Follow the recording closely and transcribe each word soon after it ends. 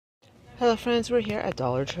Hello friends, we're here at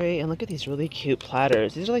Dollar Tree and look at these really cute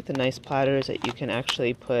platters. These are like the nice platters that you can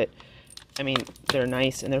actually put, they're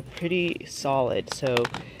nice and they're pretty solid. So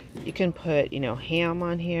you can put, ham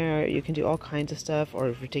on here, you can do all kinds of stuff, or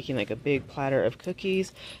if you're taking like a big platter of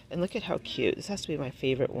cookies. And look at how cute. This has to be my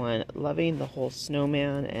favorite one. Loving the whole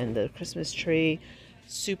snowman and the Christmas tree.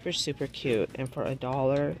 Super, super cute. And for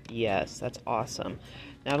 $1, yes, that's awesome.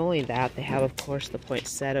 Not only that, they have, of course, the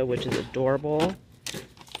poinsettia, which is adorable.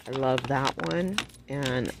 I love that one.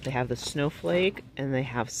 And they have the snowflake and they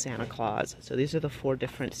have Santa Claus. So these are the 4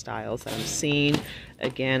 different styles that I'm seeing.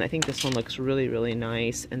 Again, I think this one looks really, really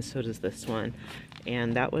nice, and so does this one.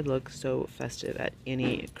 And that would look so festive at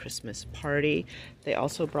any Christmas party. They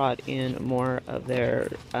also brought in more of their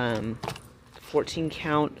 14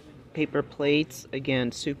 count paper plates.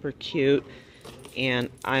 Again, super cute. And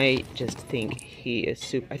I just think he is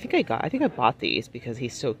super. I think I bought these because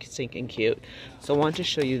he's so stinking cute. So I want to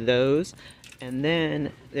show you those. And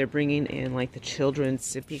then they're bringing in like the children's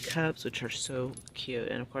sippy cups, which are so cute.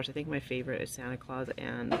 And of course, I think my favorite is Santa Claus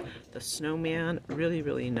and the snowman. Really,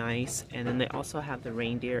 really nice. And then they also have the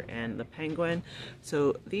reindeer and the penguin.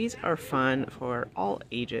 So these are fun for all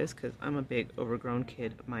ages because I'm a big overgrown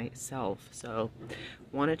kid myself. So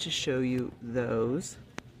wanted to show you those.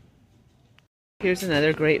 Here's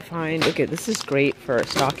another great find. Look at this. Is great for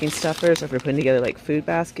stocking stuffers, or if you're putting together like food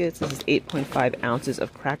baskets. This is 8.5 ounces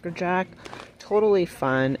of Cracker Jack. Totally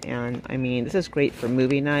fun, and this is great for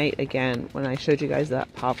movie night. Again, when I showed you guys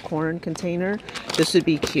that popcorn container, this would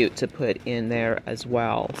be cute to put in there as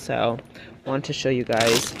well. So, want to show you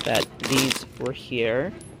guys that these were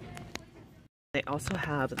here. They also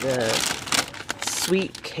have the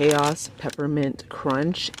Sweet Chaos Peppermint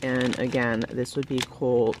Crunch, and again, this would be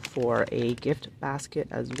cool for a gift basket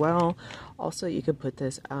as well. Also, you could put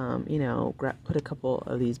this, put a couple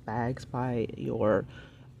of these bags by your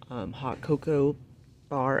hot cocoa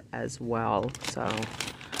bar as well. So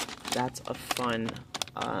that's a fun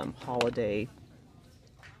holiday.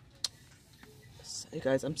 Hey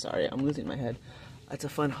guys, I'm sorry, I'm losing my head. That's a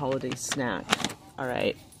fun holiday snack. All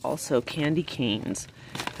right. Also, candy canes.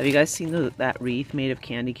 Have you guys seen that wreath made of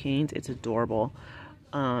candy canes? It's adorable.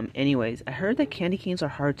 Anyways, I heard that candy canes are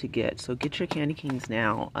hard to get, so get your candy canes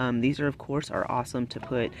now. These are, of course, awesome to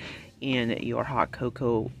put in your hot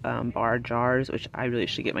cocoa bar jars, which I really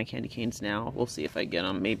should get my candy canes now. We'll see if I get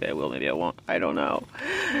them. Maybe I will, maybe I won't. I don't know.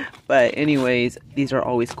 But anyways, these are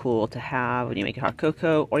always cool to have when you make hot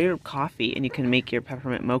cocoa or your coffee, and you can make your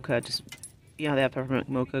peppermint mocha. Just, they have peppermint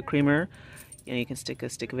mocha creamer. You can stick a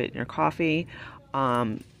stick of it in your coffee.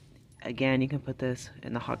 Again, you can put this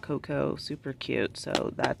in the hot cocoa. Super cute.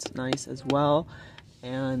 So that's nice as well.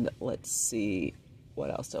 And let's see what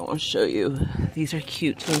else I want to show you. These are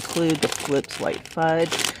cute to include. The Flips White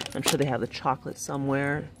Fudge. I'm sure they have the chocolate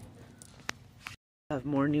somewhere. I have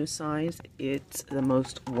more new signs. It's the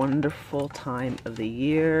most wonderful time of the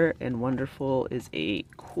year. And wonderful is a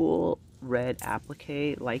cool red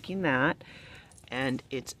applique. Liking that. And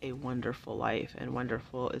it's a Wonderful Life, and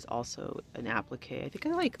Wonderful is also an applique. I think I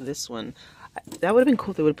like this one. That would have been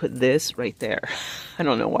cool if they would put this right there. I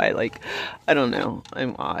don't know why, I don't know.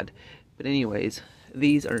 I'm odd. But anyways,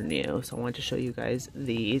 these are new, so I wanted to show you guys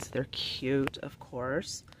these. They're cute, of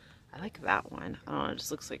course. I like that one. I don't know, it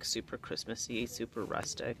just looks like super Christmassy, super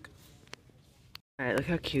rustic. Alright, look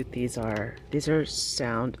how cute these are. These are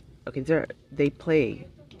they play.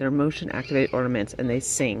 They're motion activated ornaments and they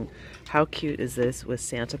sing. How cute is this with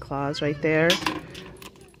Santa Claus right there?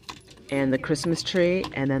 And the Christmas tree,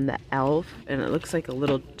 and then the elf, and it looks like a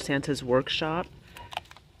little Santa's workshop.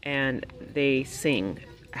 And they sing.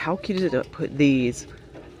 How cute is it to put these,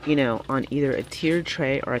 on either a tiered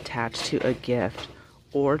tray or attached to a gift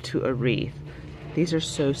or to a wreath? These are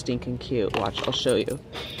so stinking cute. Watch, I'll show you.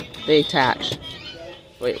 They attach.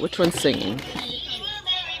 Wait, which one's singing?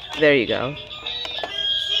 There you go.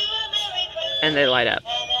 And they light up.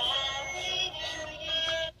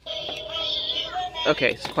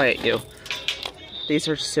 Okay, it's quiet you. These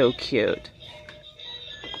are so cute.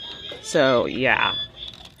 So yeah,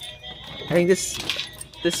 I think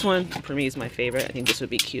this one for me is my favorite. I think this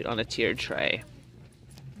would be cute on a tiered tray.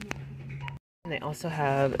 And they also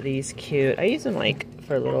have these cute. I use them like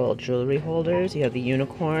for little jewelry holders. You have the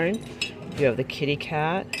unicorn. You have the kitty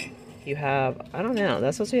cat. You have, I don't know.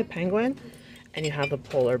 That's supposed to be a penguin. And you have the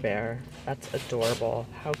polar bear. That's adorable.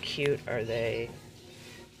 How cute are they?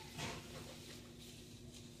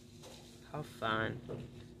 How fun.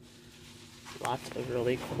 Lots of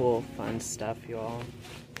really cool, fun stuff, y'all.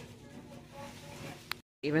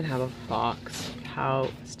 Even have a fox. How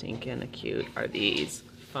stinking cute are these?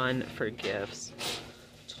 Fun for gifts.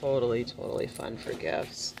 Totally, totally fun for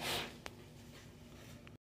gifts.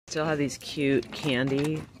 Still have these cute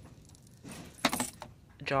candy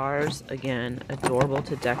jars. Again, adorable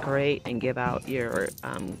to decorate and give out your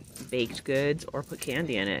baked goods or put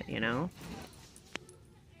candy in it, you know.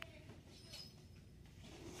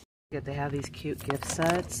 They have these cute gift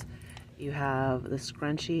sets. You have the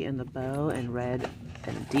scrunchie and the bow and red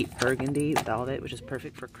and deep burgundy velvet, which is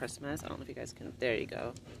perfect for Christmas. I don't know if you guys can, there you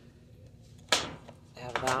go. They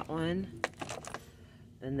have that one.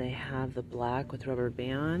 Then they have the black with rubber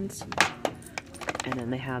bands. And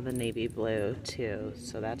then they have the navy blue too,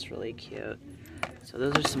 so that's really cute. So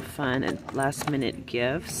those are some fun and last minute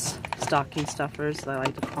gifts, stocking stuffers as I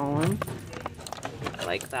like to call them. I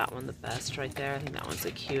like that one the best right there. I think that one's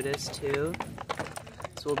the cutest too.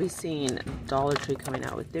 So we'll be seeing Dollar Tree coming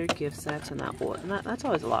out with their gift sets and that's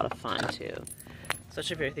always a lot of fun too.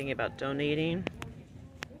 Especially if you're thinking about donating.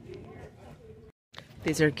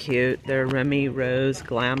 These are cute. They're Remy Rose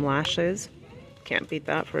Glam Lashes. Can't beat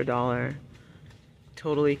that for $1.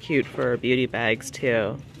 Totally cute for beauty bags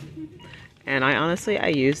too. And I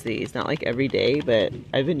use these, not like every day, but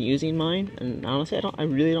I've been using mine and honestly I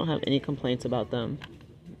really don't have any complaints about them.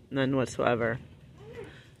 None whatsoever.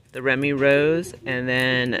 The Remy Rose and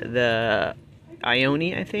then the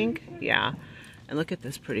Ione, I think. Yeah. And look at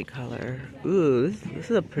this pretty color. Ooh, this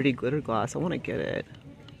is a pretty glitter gloss. I want to get it.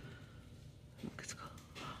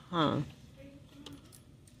 Huh.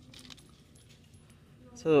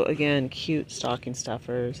 So again, cute stocking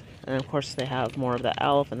stuffers. And of course they have more of the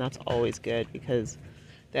elf, and that's always good because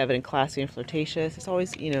they have it in classy and flirtatious. It's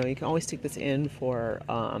always, you know, you can always stick this in for,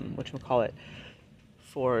 whatchamacallit,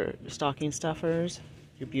 for stocking stuffers,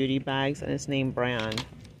 your beauty bags, and it's name brand.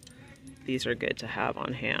 These are good to have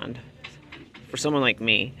on hand. For someone like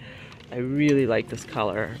me, I really like this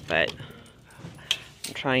color, but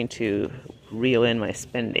I'm trying to reel in my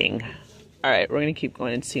spending. Alright, we're going to keep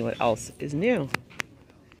going and see what else is new.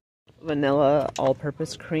 Vanilla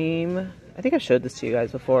all-purpose cream. I think I've showed this to you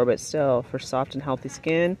guys before, but still, for soft and healthy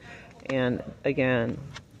skin. And again,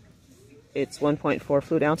 it's 1.4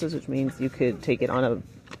 fluid ounces, which means you could take it on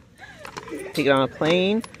a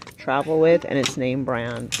plane, travel with, and it's name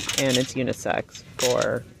brand, and it's unisex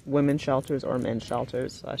for women's shelters or men's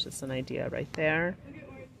shelters. So that's just an idea right there.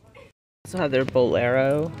 Also have their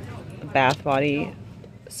Bolero bath body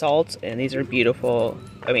salts, and these are beautiful.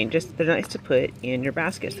 I mean, just they're nice to put in your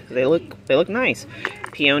baskets because they look nice.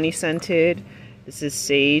 Peony scented. This is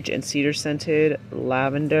sage and cedar scented,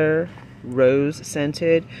 lavender, rose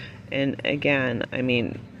scented, and again, I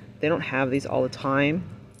mean, they don't have these all the time,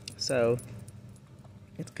 so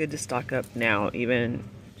it's good to stock up now. Even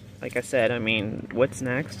like I said, I mean, what's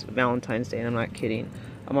next? Valentine's Day, and I'm not kidding.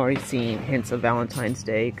 I'm already seeing hints of Valentine's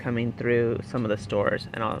Day coming through some of the stores,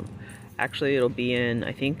 and actually it'll be in,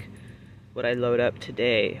 I think, what I load up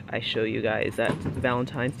today, I show you guys that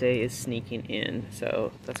Valentine's Day is sneaking in,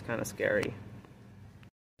 so that's kind of scary.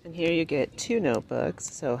 And here you get 2 notebooks,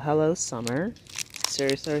 so Hello Summer.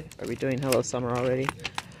 Seriously, are we doing Hello Summer already?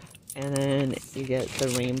 And then you get the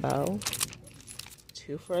rainbow,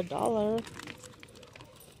 2 for $1.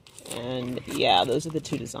 And yeah, those are the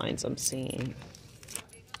 2 designs I'm seeing.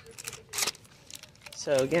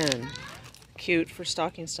 So again, cute for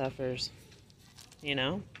stocking stuffers, you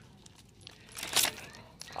know?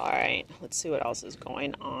 Alright, let's see what else is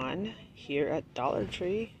going on here at Dollar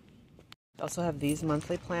Tree. We also have these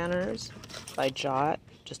monthly planners by Jot,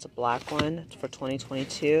 just a black one for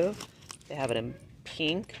 2022. They have it in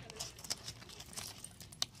pink,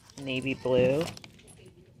 navy blue,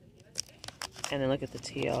 and then look at the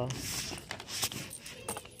teal.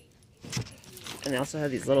 And they also have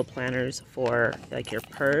these little planners for like your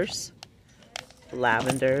purse,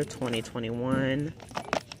 lavender 2021.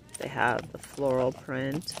 They have the floral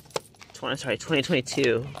print,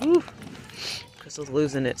 2022. Woo. Crystal's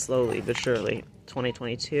losing it slowly but surely.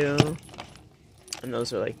 2022. And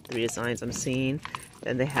those are like 3 designs I'm seeing.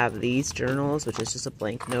 Then they have these journals, which is just a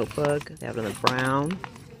blank notebook. They have it in the brown,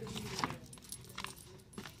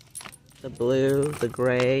 the blue, the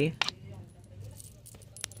gray.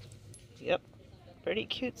 Yep, pretty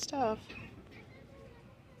cute stuff.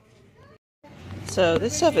 So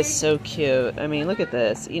this stuff is so cute. I mean, look at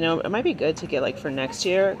this. You know, it might be good to get like for next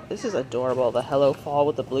year. This is adorable. The Hello Fall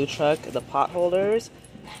with the blue truck, the pot holders,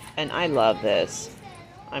 and I love this.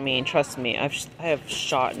 I mean, trust me, I have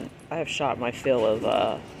shot my fill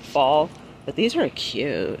of fall, but these are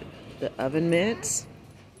cute. The oven mitts.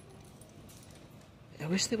 I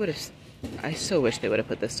so wish they would have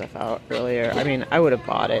put this stuff out earlier. I mean, I would have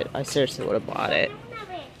bought it. I seriously would have bought it.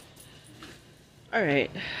 All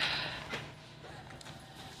right.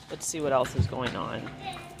 Let's see what else is going on.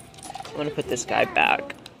 I'm gonna put this guy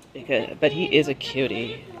back but he is a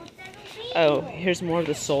cutie. Oh, here's more of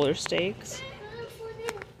the solar stakes.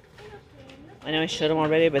 I know I showed them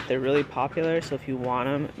already, but they're really popular, so if you want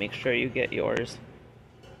them, make sure you get yours.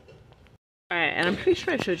 Alright, and I'm pretty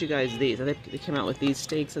sure I showed you guys these. I think they came out with these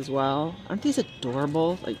stakes as well. Aren't these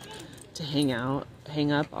adorable? Like, to hang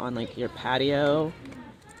up on, like, your patio.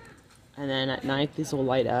 And then at night, these will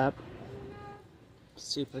light up.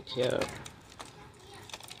 Super cute.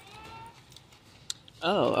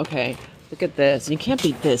 Oh, okay. Look at this. You can't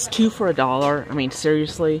beat this. 2 for $1. I mean,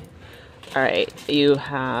 seriously? Alright, you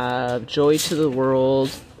have Joy to the World,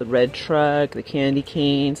 the red truck, the candy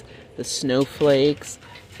canes, the snowflakes,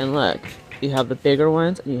 and look, you have the bigger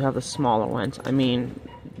ones and you have the smaller ones. I mean,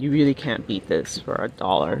 you really can't beat this for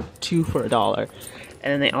 $1. 2 for $1. And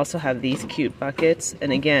then they also have these cute buckets,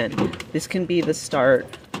 and again, this can be the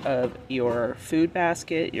start of your food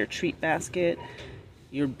basket, your treat basket,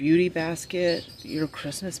 your beauty basket, your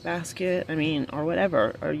Christmas basket, I mean, or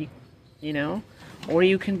whatever, or you know? Or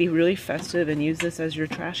you can be really festive and use this as your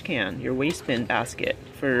trash can, your waste bin basket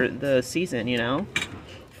for the season, you know?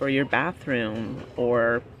 For your bathroom,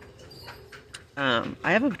 or I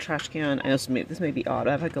have a trash can. I know this may be odd.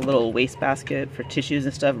 I have like a little waste basket for tissues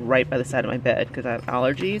and stuff right by the side of my bed because I have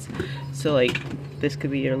allergies. So like, this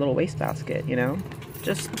could be your little waste basket, you know?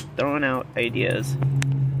 Just throwing out ideas.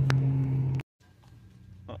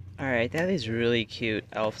 Alright, that is really cute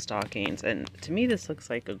elf stockings, and to me this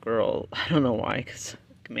looks like a girl. I don't know why,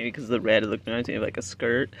 maybe because the red, it looked nice, maybe like a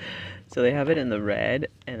skirt. So they have it in the red,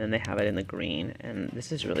 and then they have it in the green, and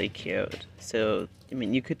this is really cute. So, I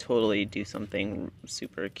mean, you could totally do something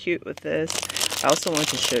super cute with this. I also want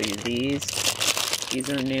to show you these.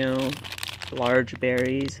 These are new. Large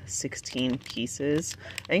berries, 16 pieces.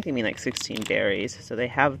 I think they mean like 16 berries. So they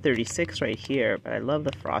have 36 right here, but I love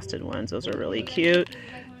the frosted ones. Those are really cute.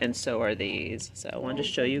 And so are these. So I wanted to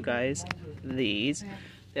show you guys these.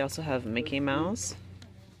 They also have Mickey Mouse,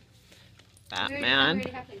 Batman,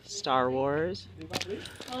 Star Wars,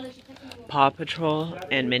 Paw Patrol,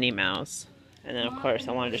 and Minnie Mouse. And then of course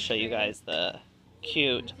I wanted to show you guys the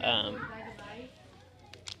cute,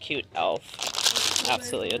 cute elf.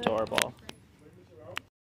 Absolutely adorable.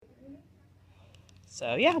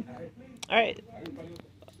 So yeah, alright,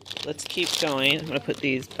 let's keep going. I'm going to put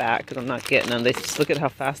these back because I'm not getting them. Just look at how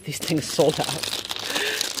fast these things sold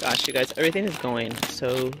out. Gosh, you guys, everything is going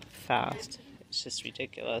so fast. It's just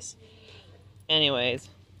ridiculous. Anyways,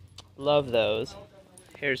 love those.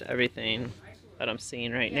 Here's everything that I'm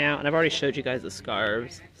seeing right now. And I've already showed you guys the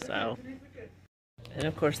scarves, so. And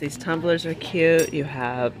of course, these tumblers are cute. You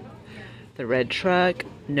have the red truck,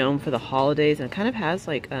 known for the holidays, and it kind of has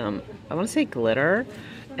like, I want to say glitter.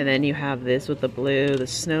 And then you have this with the blue, the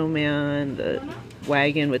snowman, the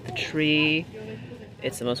wagon with the tree.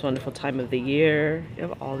 It's the most wonderful time of the year. You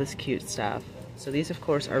have all this cute stuff. So these, of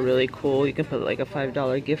course, are really cool. You can put like a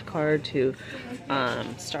 $5 gift card to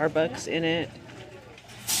Starbucks in it.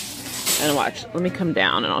 And watch, let me come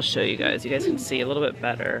down and I'll show you guys. You guys can see a little bit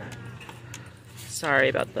better. Sorry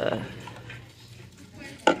about the...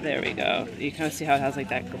 There we go. You kind of see how it has like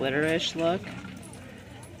that glitter-ish look.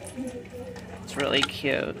 It's really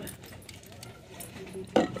cute.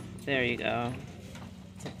 There you go.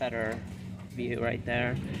 It's a better view right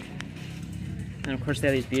there. And of course they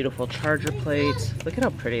have these beautiful charger plates. Look at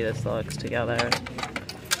how pretty this looks together.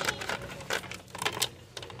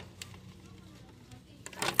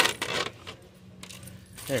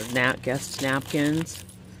 They're guest napkins.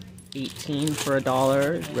 18 for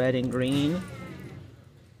 $1, red and green.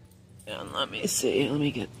 And let me see, let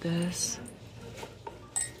me get this.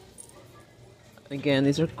 Again,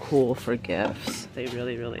 these are cool for gifts. They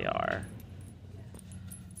really, really are.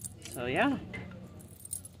 So yeah.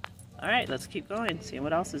 Alright, let's keep going, see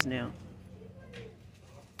what else is new.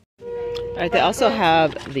 Alright, they also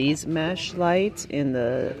have these mesh lights in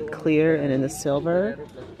the clear and in the silver.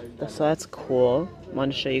 So that's cool. I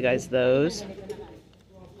wanted to show you guys those.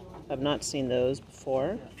 I've not seen those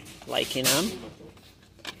before. Liking them.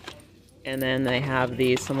 And then they have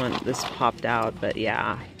these, this popped out, but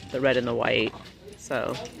yeah, the red and the white.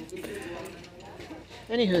 So,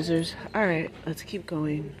 any hoosers. Alright, let's keep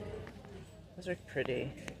going. Those are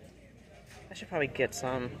pretty. I should probably get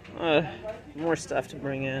some more stuff to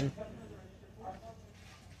bring in.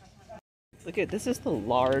 Look at this, is the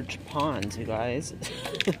large ponds, you guys.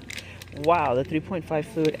 Wow, the 3.5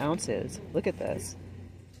 fluid ounces. Look at this.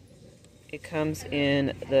 It comes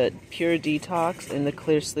in the Pure Detox and the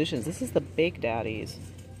Clear Solutions. This is the Big Daddies.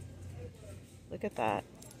 Look at that.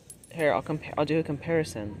 Here, I'll do a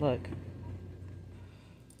comparison. Look.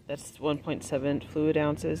 That's 1.7 fluid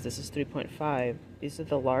ounces. This is 3.5. These are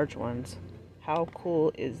the large ones. How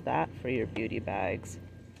cool is that for your beauty bags?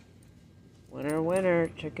 Winner, winner,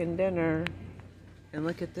 chicken dinner. And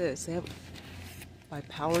look at this. They have by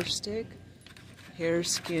Power Stick, hair,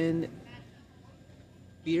 skin,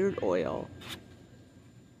 beard oil,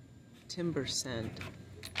 timber scent.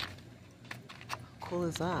 How cool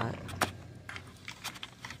is that?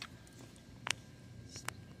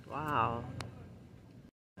 Wow.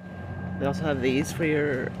 They also have these for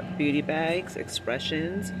your beauty bags,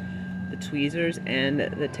 expressions, the tweezers, and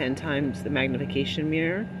the 10 times the magnification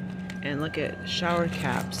mirror. And look at shower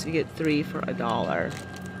caps. You get 3 for $1.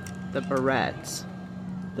 The barrettes,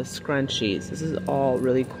 the scrunchies. This is all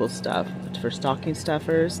really cool stuff. For stocking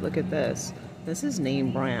stuffers, look at this. This is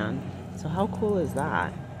name brand. So how cool is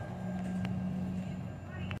that?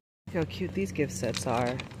 Look how cute these gift sets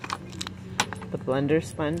are. The blender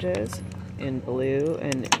sponges in blue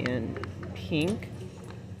and in pink.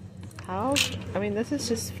 I mean, this is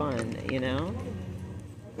just fun, you know?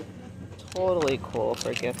 Totally cool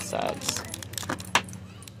for gift sets.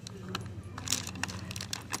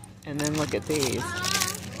 And then look at these.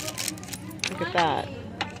 Look at that.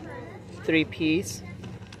 3-piece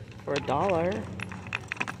for $1.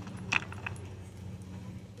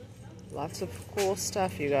 Lots of cool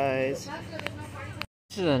stuff, you guys.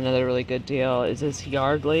 This is another really good deal. Is this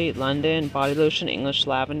Yardley London Body Lotion English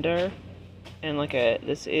Lavender. And look at,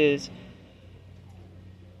 this is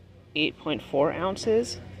 8.4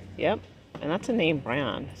 ounces. Yep. And that's a name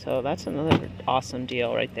brand, so that's another awesome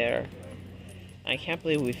deal right there. I can't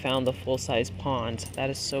believe we found the full-size Ponds. That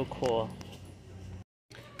is so cool.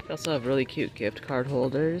 They also have really cute gift card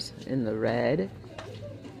holders in the red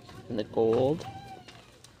and the gold.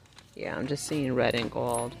 Yeah, I'm just seeing red and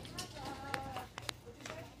gold.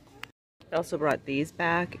 They also brought these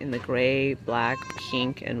back in the gray, black,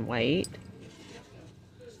 pink, and white.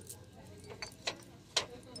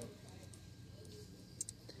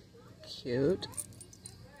 Cute.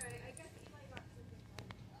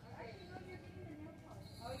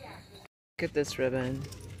 Look at this ribbon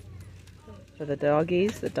for the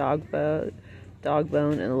doggies, the dog bone and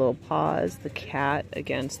the little paws, the cat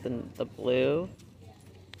against the blue,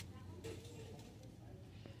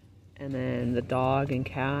 and then the dog and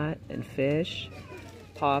cat and fish,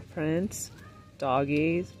 paw prints,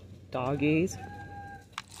 doggies, and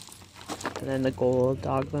then the gold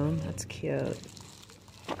dog bone. That's cute.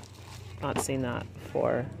 Not seen that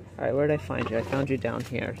before. Alright, where did I find you? I found you down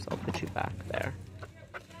here, so I'll put you back there.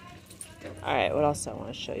 Alright, what else I want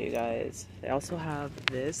to show you guys? They also have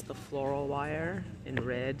this, the floral wire, in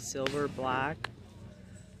red, silver, black,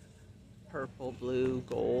 purple, blue,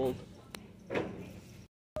 gold.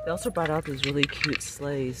 They also brought out these really cute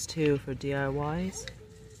sleighs, too, for DIYs.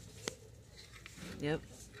 Yep,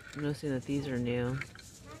 I'm noticing that these are new.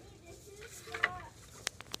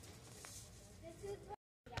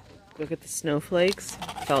 Look at the snowflakes,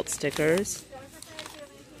 felt stickers.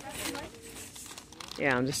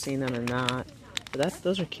 Yeah, I'm just seeing them in that. But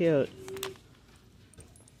those are cute.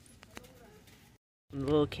 And the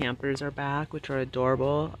little campers are back, which are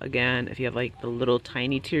adorable. Again, if you have like the little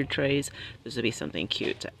tiny tiered trays, this would be something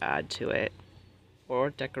cute to add to it. Or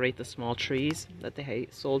decorate the small trees that they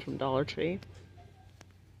sold from Dollar Tree.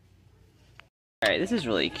 Alright, this is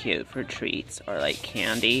really cute for treats or like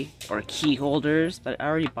candy or key holders, but I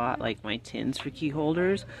already bought like my tins for key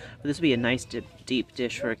holders. But this would be a nice deep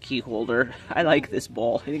dish for a key holder. I like this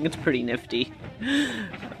bowl. I think it's pretty nifty.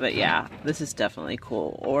 But yeah, this is definitely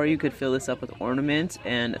cool. Or you could fill this up with ornaments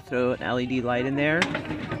and throw an LED light in there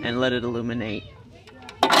and let it illuminate.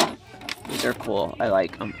 These are cool. I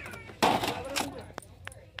like them.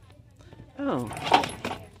 Oh.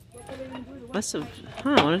 Must have,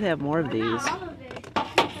 I wonder if they have more of these.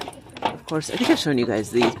 Of course, I think I've shown you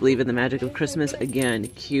guys these. Believe in the Magic of Christmas. Again,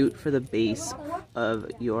 cute for the base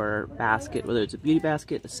of your basket, whether it's a beauty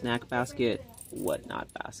basket, a snack basket, whatnot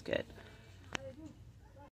basket.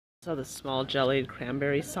 So the small jellied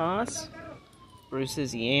cranberry sauce,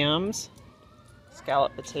 Bruce's yams,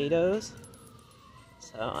 scalloped potatoes.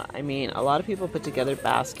 So, I mean, a lot of people put together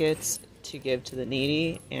baskets to give to the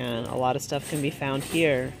needy, and a lot of stuff can be found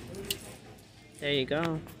here. There you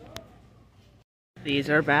go. These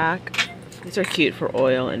are back. These are cute for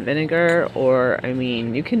oil and vinegar, or I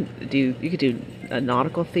mean, you could do a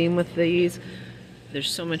nautical theme with these. There's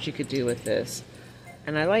so much you could do with this.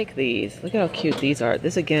 And I like these. Look at how cute these are.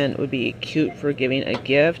 This again would be cute for giving a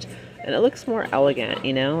gift, and it looks more elegant,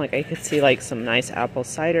 you know? Like I could see like some nice apple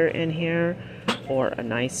cider in here, or a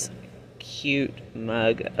nice cute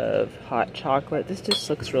mug of hot chocolate. This just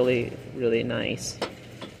looks really, really nice.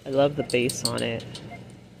 I love the base on it.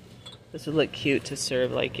 This would look cute to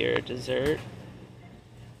serve like your dessert.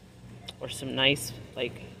 Or some nice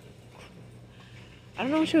like I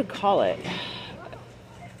don't know what you would call it.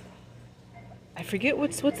 I forget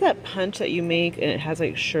what's that punch that you make and it has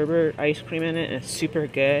like sherbet ice cream in it and it's super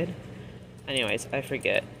good. Anyways, I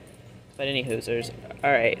forget. But any hoosers.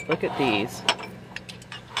 Alright, look at these.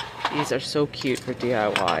 These are so cute for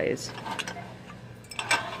DIYs.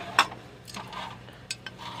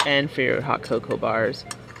 And for your hot cocoa bars.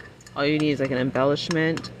 All you need is like an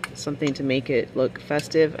embellishment, something to make it look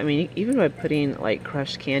festive. I mean, even by putting like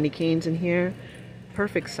crushed candy canes in here,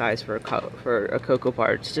 perfect size for a cocoa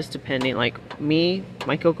bar. It's just depending, like me,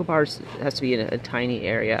 my cocoa bars has to be in a tiny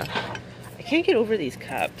area. I can't get over these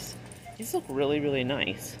cups. These look really, really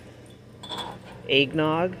nice.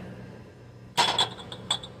 Eggnog.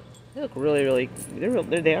 They look really, really,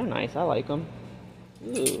 they are nice. I like them.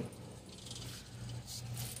 Ooh.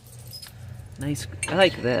 Nice. I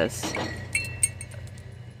like this.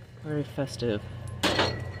 Very festive.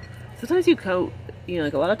 Sometimes you know,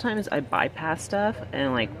 like a lot of times I bypass stuff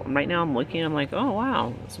and like right now I'm looking, I'm like, oh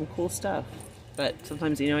wow, some cool stuff. But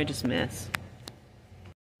sometimes, you know, I just miss.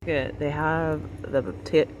 Good. They have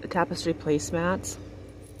the tapestry placemats.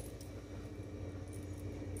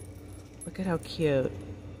 Look at how cute.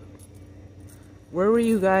 Where were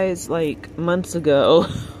you guys like months ago?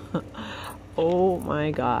 Oh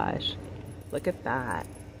my gosh. Look at that.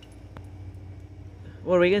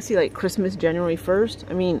 What are we gonna see, like Christmas January 1st?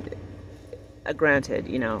 I mean, granted,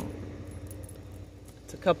 you know,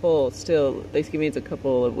 it's a couple, still, Thanksgiving's a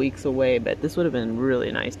couple of weeks away, but this would have been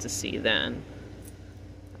really nice to see then.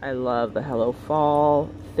 I love the Hello Fall,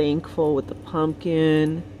 Thankful with the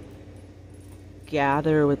pumpkin,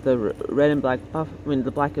 Gather with the red and black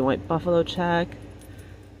the black and white buffalo check,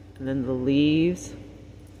 and then the leaves.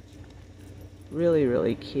 Really,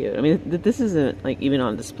 really cute. I mean, this isn't like even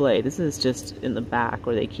on display. This is just in the back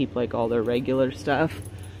where they keep like all their regular stuff.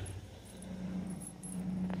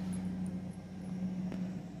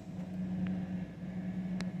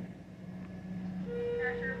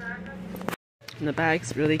 And the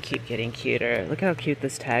bags really keep getting cuter. Look how cute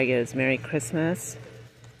this tag is. Merry Christmas.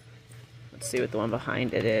 Let's see what the one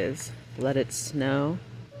behind it is. Let It Snow.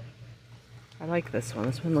 I like this one.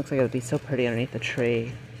 This one looks like it would be so pretty underneath the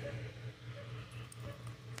tree.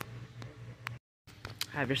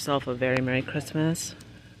 Have yourself a very Merry Christmas.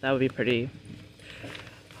 That would be pretty.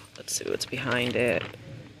 Let's see what's behind it.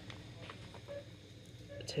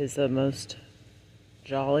 'Tis the most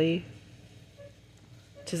jolly.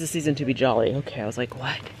 'Tis the season to be jolly. Okay, I was like,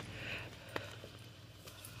 what?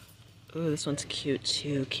 Ooh, this one's cute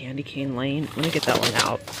too. Candy Cane Lane. Let me get that one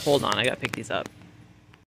out. Hold on, I gotta pick these up.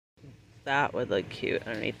 That would look cute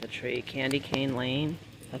underneath the tree. Candy Cane Lane.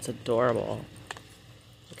 That's adorable.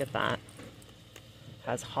 Look at that.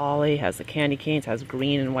 Has holly, has the candy canes, has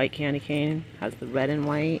green and white candy cane, has the red and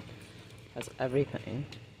white, has everything.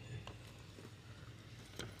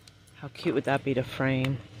 How cute would that be to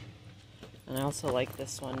frame? And I also like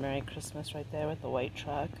this one, Merry Christmas, right there with the white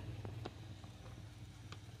truck.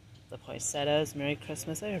 The poinsettias, Merry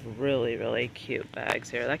Christmas. They have really, really cute bags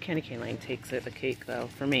here. That candy cane lane takes it the cake though,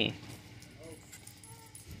 for me.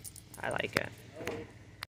 I like it.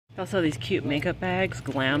 Also these cute makeup bags,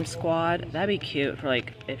 Glam Squad. That'd be cute for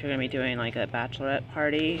like if you're gonna be doing like a bachelorette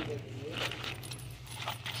party.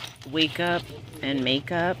 Wake up and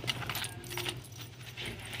makeup.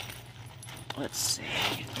 Let's see.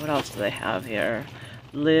 What else do they have here?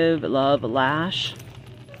 Live, Love, Lash.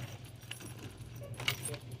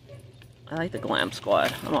 I like the Glam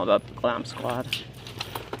Squad. I'm all about the Glam Squad.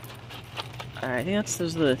 Alright, I think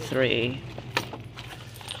those are the three.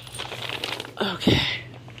 Okay.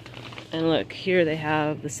 And look, here they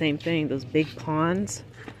have the same thing, those big ponds.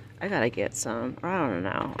 I gotta get some. I don't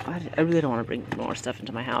know. I really don't want to bring more stuff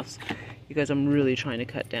into my house. You guys, I'm really trying to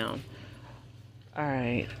cut down.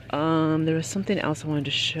 Alright, there was something else I wanted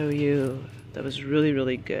to show you that was really,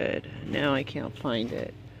 really good. Now I can't find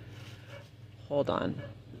it. Hold on.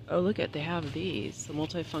 Oh, look at, they have these. The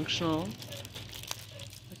multifunctional.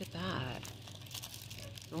 Look at that.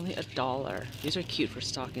 Only $1. These are cute for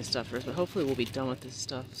stocking stuffers, but hopefully we'll be done with this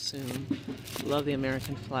stuff soon. Love the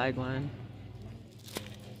American flag one.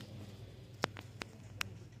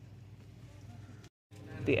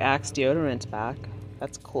 The Axe deodorant's back.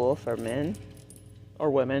 That's cool for men or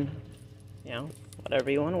women. You know, whatever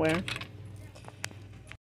you want to wear.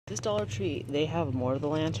 This Dollar Tree, they have more of the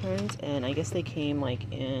lanterns, and I guess they came like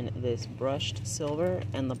in this brushed silver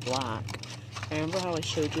and the black. I remember how I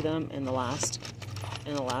showed you them in the last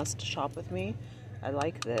shop with me. I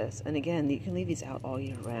like this, and again, you can leave these out all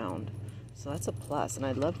year round, so that's a plus. And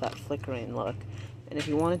I love that flickering look. And if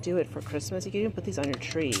you want to do it for Christmas, you can even put these on your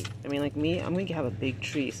tree. I mean, like me, I'm gonna have a big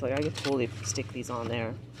tree, so like I could totally stick these on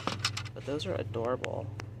there. But those are adorable.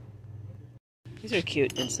 These are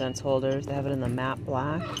cute incense holders. They have it in the matte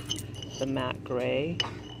black, the matte gray,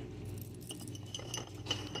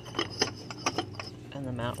 and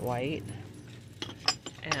the matte white.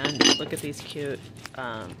 And look at these cute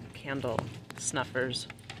candle snuffers.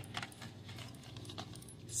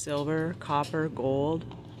 Silver, copper, gold.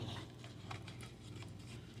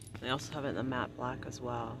 They also have it in the matte black as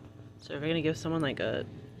well. So if you're gonna give someone like a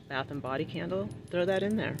Bath and Body candle, throw that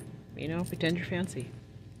in there. You know, pretend you're fancy.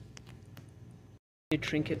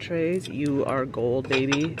 Trinket trays, you are gold,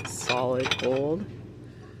 baby. Solid gold.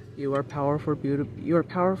 You are powerful,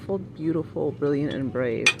 beautiful, brilliant, and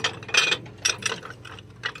brave.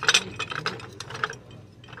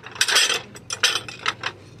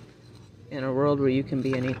 In a world where you can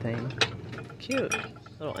be anything. Cute.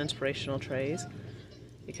 Little inspirational trays.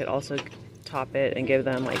 You could also top it and give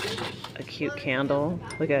them like a cute candle.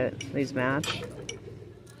 Look at these match.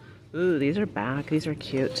 Ooh, these are back. These are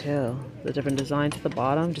cute too. The different designs at the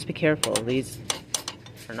bottom. Just be careful. These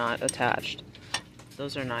are not attached.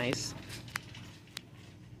 Those are nice.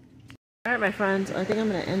 Alright, my friends. I think I'm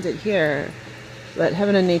going to end it here. Let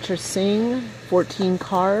Heaven and Nature sing. 14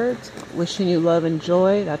 cards. Wishing you love and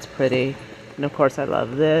joy. That's pretty. And of course, I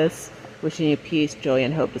love this. Wishing you peace, joy,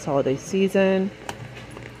 and hope this holiday season.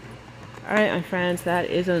 Alright, my friends, that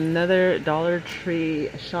is another Dollar Tree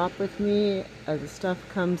shop with me. As the stuff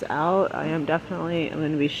comes out, I'm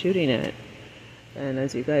going to be shooting it. And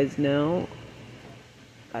as you guys know,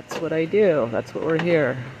 that's what I do. That's what we're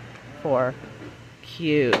here for.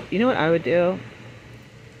 Cute. You know what I would do?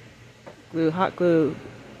 Glue, hot glue.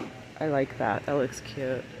 I like that. That looks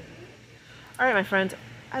cute. Alright, my friends.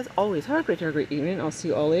 As always, have a great day, a great evening. I'll see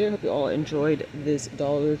you all later. Hope you all enjoyed this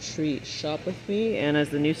Dollar Tree shop with me. And as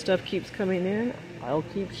the new stuff keeps coming in, I'll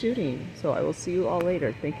keep shooting. So I will see you all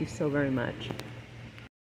later. Thank you so very much.